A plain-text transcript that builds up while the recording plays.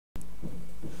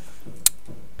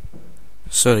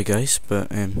Sorry guys, but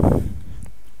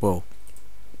well,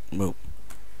 well,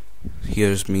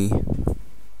 here's me.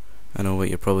 I know what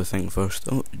you're probably thinking first.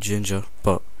 Oh, Ginger,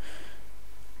 but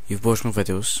you've watched my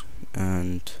videos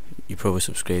and you probably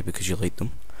subscribed because you like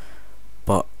them.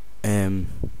 But I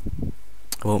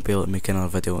won't be able to make another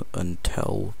video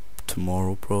until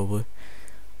tomorrow probably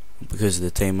because of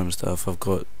the timer and stuff. I've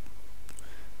got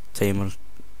timer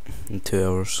in 2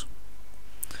 hours.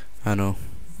 I know,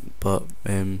 but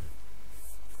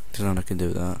there's nothing I can do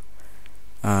with that.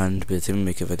 And by the time I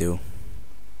make a video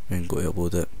and go to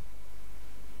upload it,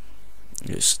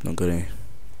 it's not going to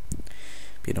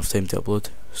be enough time to upload,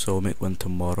 so I'll make one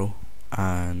tomorrow.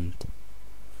 And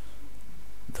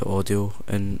the audio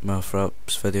in my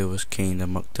Fraps video was kinda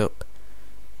mucked up.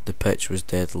 The pitch was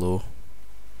dead low,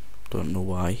 don't know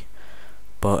why,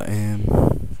 but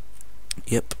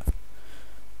yep,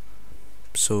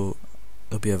 so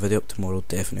there'll be a video up tomorrow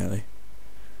definitely.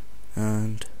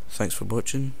 And thanks for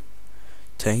watching.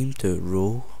 Time to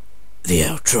roll the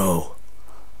outro.